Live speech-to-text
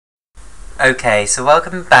Okay, so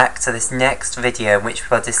welcome back to this next video in which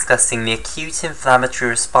we are discussing the acute inflammatory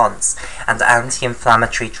response and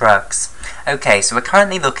anti-inflammatory drugs. Okay, so we're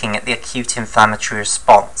currently looking at the acute inflammatory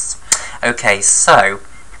response. Okay, so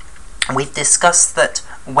we've discussed that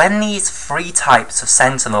when these three types of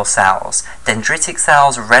sentinel cells, dendritic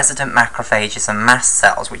cells, resident macrophages and mast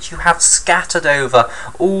cells, which you have scattered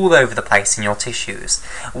all over the place in your tissues,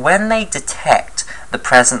 when they detect the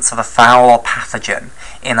presence of a foul or pathogen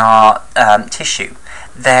in our tissue,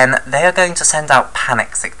 then they are going to send out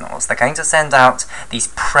panic signals. They're going to send out these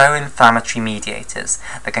pro-inflammatory mediators.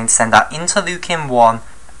 They're going to send out interleukin-1,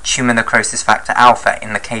 tumor necrosis factor alpha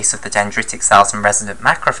in the case of the dendritic cells and resident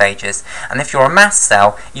macrophages, and if you're a mast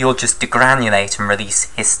cell, you'll just degranulate and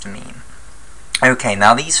release histamine. Okay,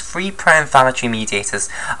 now these three pro-inflammatory mediators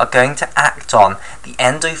are going to act on the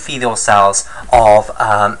endothelial cells of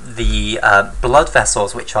the blood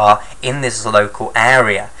vessels which are in this local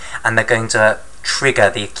area, and they're going to trigger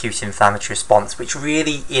the acute inflammatory response, which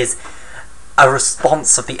really is a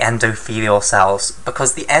response of the endothelial cells,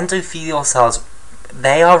 because the endothelial cells,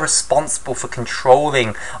 they are responsible for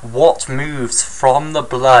controlling what moves from the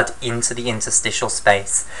blood into the interstitial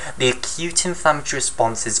space. The acute inflammatory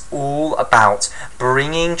response is all about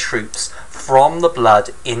bringing troops from the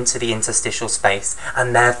blood into the interstitial space,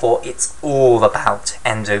 and therefore it's all about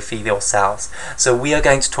endothelial cells. So we are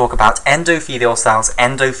going to talk about endothelial cells,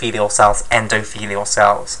 endothelial cells, endothelial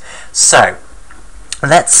cells. So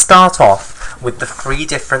let's start off with the three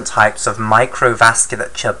different types of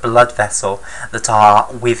microvasculature blood vessel that are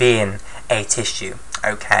within a tissue.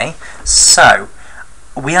 Okay, so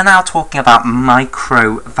we are now talking about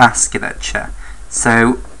microvasculature.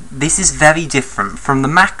 So this is very different from the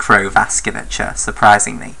macrovasculature,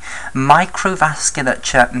 surprisingly.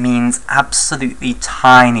 Microvasculature means absolutely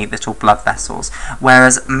tiny little blood vessels,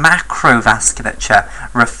 whereas macrovasculature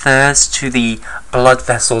refers to the blood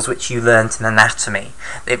vessels which you learnt in anatomy.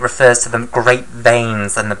 It refers to the great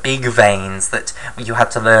veins and the big veins that you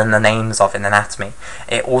had to learn the names of in anatomy.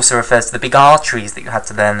 It also refers to the big arteries that you had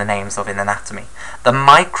to learn the names of in anatomy. The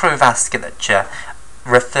microvasculature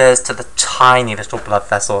refers to the tiny little blood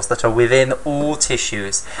vessels that are within all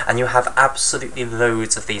tissues, and you have absolutely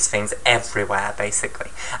loads of these things everywhere, basically.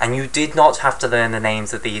 And you did not have to learn the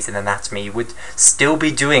names of these in anatomy. You would still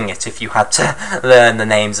be doing it if you had to learn the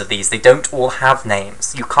names of these. They don't all have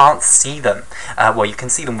names. You can't see them. Well, you can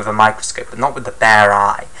see them with a microscope, but not with the bare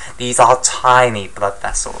eye. These are tiny blood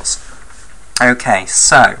vessels. Okay,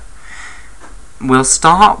 so we'll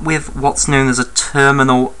start with what's known as a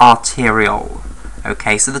terminal arteriole.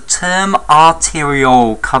 Okay, so the term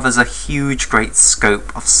arteriole covers a great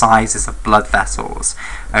scope of sizes of blood vessels.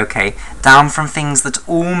 Okay, down from things that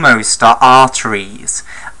almost are arteries,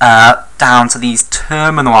 down to these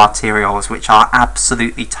terminal arterioles, which are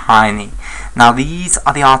absolutely tiny. Now these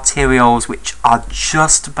are the arterioles which are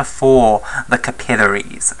just before the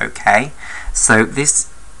capillaries. Okay, so this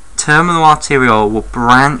terminal arteriole will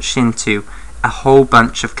branch into a whole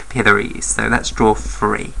bunch of capillaries. So let's draw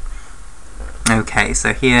three. Okay,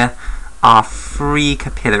 so here are three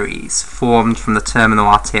capillaries formed from the terminal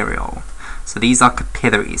arteriole. So these are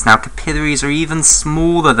capillaries. Now capillaries are even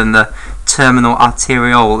smaller than the terminal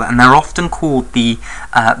arteriole, and they're often called the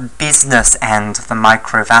business end of the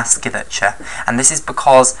microvasculature. And this is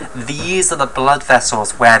because these are the blood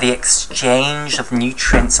vessels where the exchange of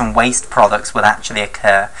nutrients and waste products will actually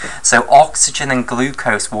occur. So oxygen and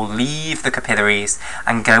glucose will leave the capillaries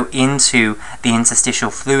and go into the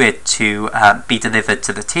interstitial fluid to be delivered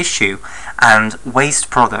to the tissue, and waste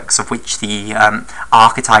products, of which the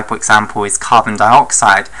archetypal example is carbon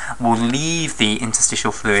dioxide, will leave the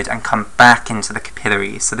interstitial fluid and come back into the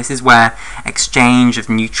capillaries. So this is where exchange of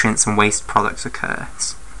nutrients and waste products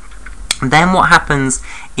occurs. Then what happens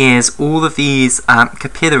is all of these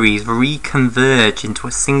capillaries reconverge into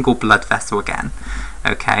a single blood vessel again.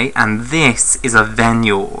 Okay, and this is a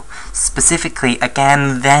venule. Specifically,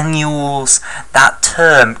 again, venules, that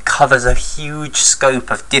term covers a huge scope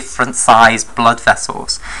of different sized blood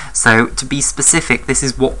vessels. So to be specific, this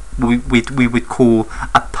is what we would call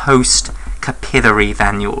a post-capillary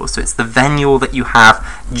venule. So it's the venule that you have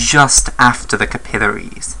just after the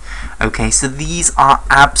capillaries. Okay, so these are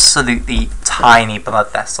absolutely tiny blood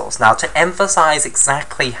vessels. Now, to emphasize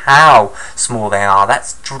exactly how small they are,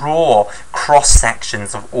 let's draw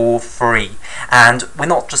cross-sections of all three. And we're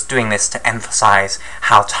not just doing this to emphasize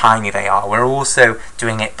how tiny they are, we're also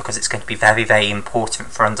doing it because it's going to be very, very important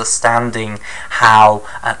for understanding how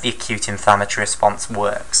the acute inflammatory response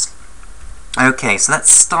works. Okay, so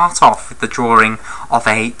let's start off with the drawing of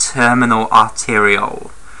a terminal arteriole.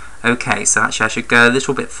 Okay, so actually I should go a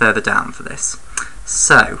little bit further down for this.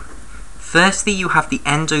 So, Firstly, you have the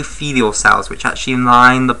endothelial cells, which actually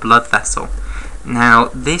line the blood vessel. Now,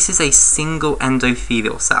 this is a single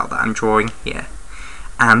endothelial cell that I'm drawing here,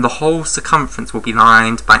 and the whole circumference will be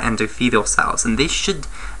lined by endothelial cells, and this should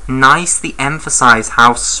nicely emphasize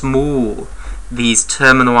how small these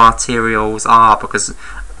terminal arterioles are, because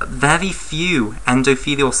very few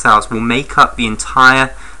endothelial cells will make up the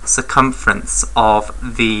entire circumference of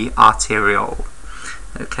the arteriole,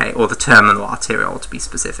 okay, or the terminal arteriole to be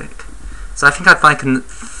specific. So I think I'd like a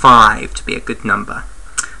 5 to be a good number.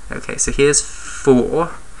 Okay, so here's 4,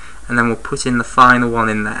 and then we'll put in the final one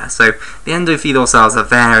in there. So the endothelial cells are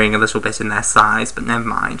varying a little bit in their size, but never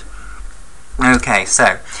mind. Okay,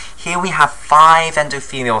 so here we have 5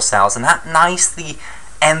 endothelial cells, and that nicely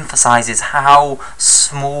emphasizes how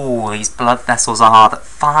small these blood vessels are, that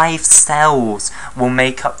 5 cells will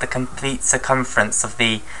make up the complete circumference of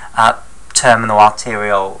the terminal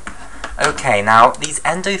arteriole. Okay, now these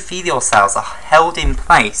endothelial cells are held in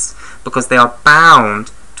place because they are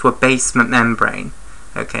bound to a basement membrane.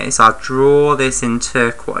 Okay, so I'll draw this in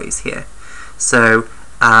turquoise here. So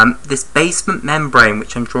this basement membrane,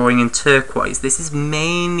 which I'm drawing in turquoise, this is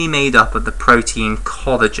mainly made up of the protein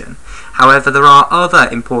collagen. However, there are other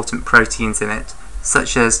important proteins in it,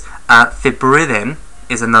 such as fibrillin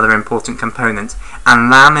is another important component,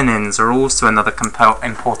 and laminins are also another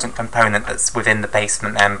important component that's within the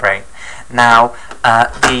basement membrane. Now,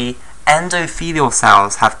 the endothelial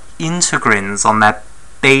cells have integrins on their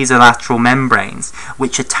basolateral membranes,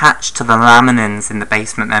 which attach to the laminins in the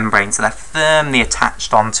basement membrane, so they're firmly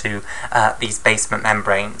attached onto these basement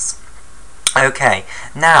membranes. Okay,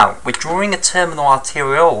 now we're drawing a terminal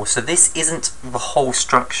arteriole, so this isn't the whole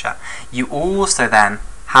structure. You also then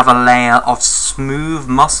have a layer of smooth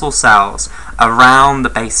muscle cells around the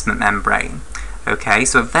basement membrane. Okay,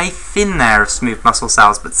 so a very thin layer of smooth muscle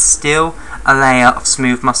cells, but still a layer of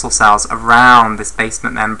smooth muscle cells around this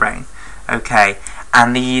basement membrane. Okay,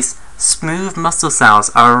 and these smooth muscle cells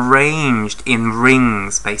are arranged in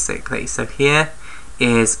rings, basically. So here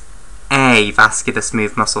is a vascular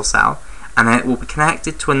smooth muscle cell, and then it will be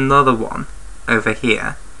connected to another one over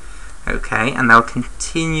here. Okay, and they'll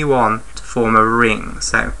continue on to form a ring.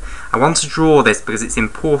 So I want to draw this because it's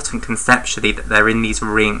important conceptually that they're in these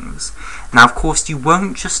rings. Now, of course, you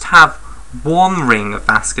won't just have one ring of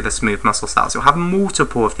vascular smooth muscle cells, you'll have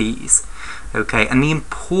multiple of these. Okay, and the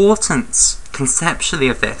importance conceptually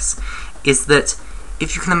of this is that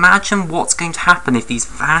if you can imagine what's going to happen if these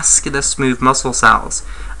vascular smooth muscle cells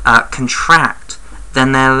contract,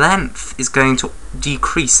 then their length is going to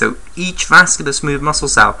decrease. So each vascular smooth muscle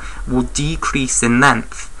cell will decrease in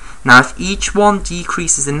length. Now, if each one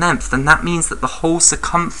decreases in length, then that means that the whole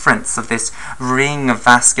circumference of this ring of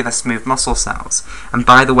vascular smooth muscle cells, and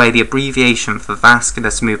by the way, the abbreviation for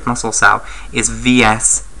vascular smooth muscle cell is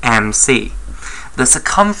VSMC. The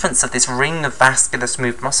circumference of this ring of vascular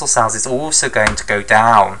smooth muscle cells is also going to go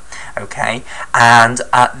down, okay? And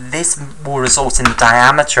this will result in the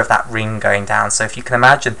diameter of that ring going down. So if you can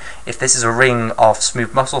imagine, if this is a ring of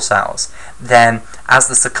smooth muscle cells, then as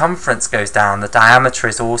the circumference goes down, the diameter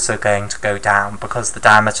is also going to go down, because the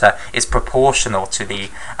diameter is proportional to the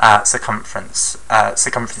circumference.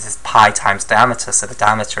 Circumference is pi times diameter, so the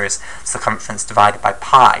diameter is circumference divided by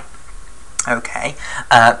pi. Okay,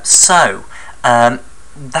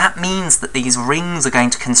 that means that these rings are going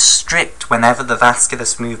to constrict whenever the vascular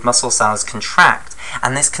smooth muscle cells contract,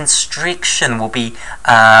 and this constriction will be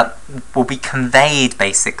conveyed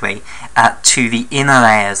basically to the inner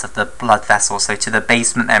layers of the blood vessel, so to the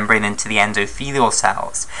basement membrane and to the endothelial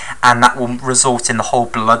cells, and that will result in the whole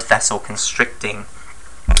blood vessel constricting.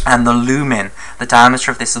 And the lumen, the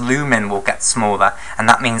diameter of this lumen will get smaller, and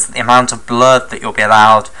that means that the amount of blood that you'll be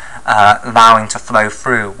allowing to flow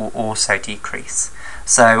through will also decrease.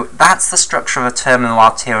 So that's the structure of a terminal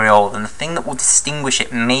arteriole, and the thing that will distinguish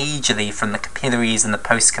it majorly from the capillaries and the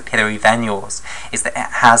postcapillary venules is that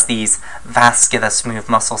it has these vascular smooth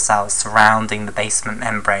muscle cells surrounding the basement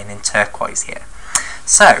membrane in turquoise here.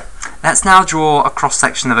 So let's now draw a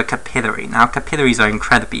cross-section of a capillary. Now, capillaries are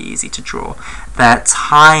incredibly easy to draw. They're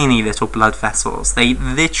tiny little blood vessels. They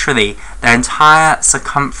literally, their entire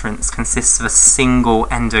circumference consists of a single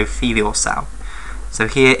endothelial cell. So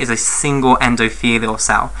here is a single endothelial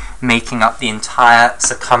cell making up the entire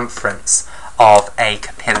circumference of a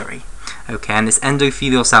capillary. Okay, and this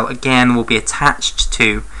endothelial cell again will be attached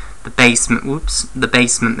to the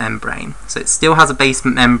basement membrane. So it still has a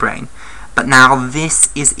basement membrane, but now this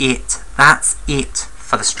is it. That's it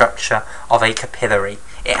for the structure of a capillary.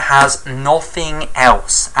 It has nothing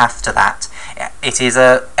else after that. It is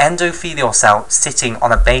an endothelial cell sitting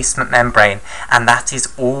on a basement membrane, and that is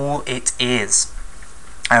all it is.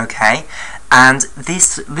 Okay, and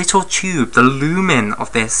this little tube, the lumen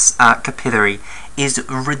of this capillary, is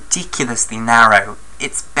ridiculously narrow.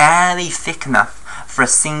 It's barely thick enough for a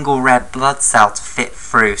single red blood cell to fit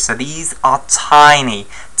through. So these are tiny,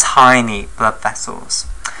 tiny blood vessels.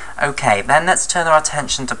 Okay, then let's turn our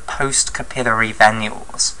attention to post-capillary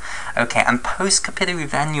venules. Okay, and post-capillary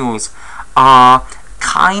venules are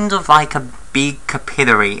kind of like a big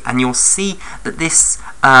capillary, and you'll see that this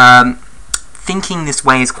thinking this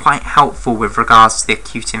way is quite helpful with regards to the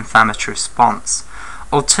acute inflammatory response.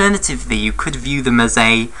 Alternatively, you could view them as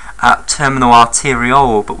a terminal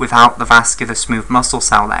arteriole, but without the vascular smooth muscle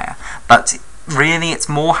cell layer. But really, it's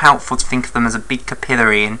more helpful to think of them as a big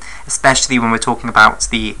capillary, and especially when we're talking about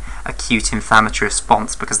the acute inflammatory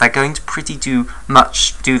response, because they're going to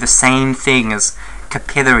do the same thing as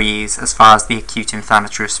capillaries as far as the acute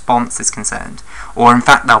inflammatory response is concerned. Or in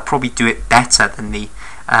fact, they'll probably do it better than the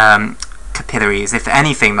capillaries. If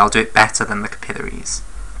anything, they'll do it better than the capillaries.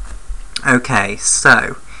 Okay,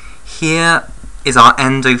 so here is our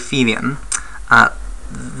endothelium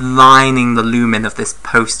lining the lumen of this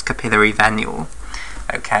post-capillary venule.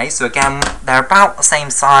 Okay, so again, they're about the same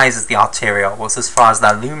size as the arterioles as far as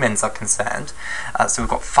their lumens are concerned. So we've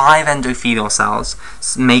got 5 endothelial cells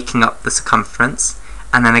making up the circumference,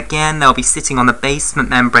 and then again they'll be sitting on the basement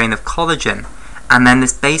membrane of collagen, and then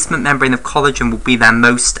this basement membrane of collagen will be their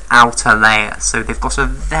most outer layer. So they've got a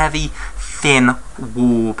very thin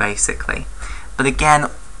wall, basically. But again,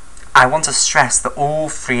 I want to stress that all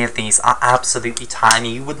 3 of these are absolutely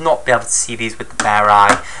tiny. You would not be able to see these with the bare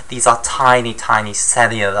eye. These are tiny, tiny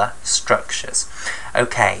cellular structures.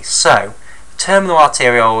 Okay, so terminal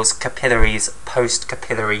arterioles, capillaries,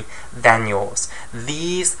 post-capillary venules.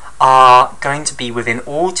 These are going to be within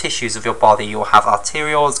all tissues of your body. You'll have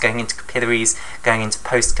arterioles going into capillaries, going into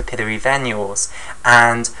post-capillary venules,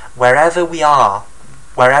 and wherever we are,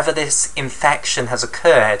 wherever this infection has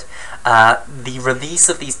occurred, the release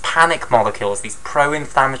of these panic molecules, these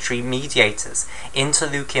pro-inflammatory mediators,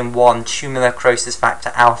 interleukin-1, tumor necrosis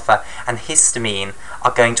factor alpha, and histamine,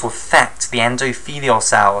 are going to affect the endothelial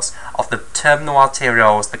cells of the terminal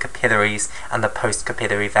arterioles, the capillaries, and the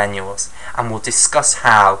post-capillary venules. And we'll discuss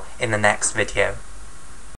how in the next video.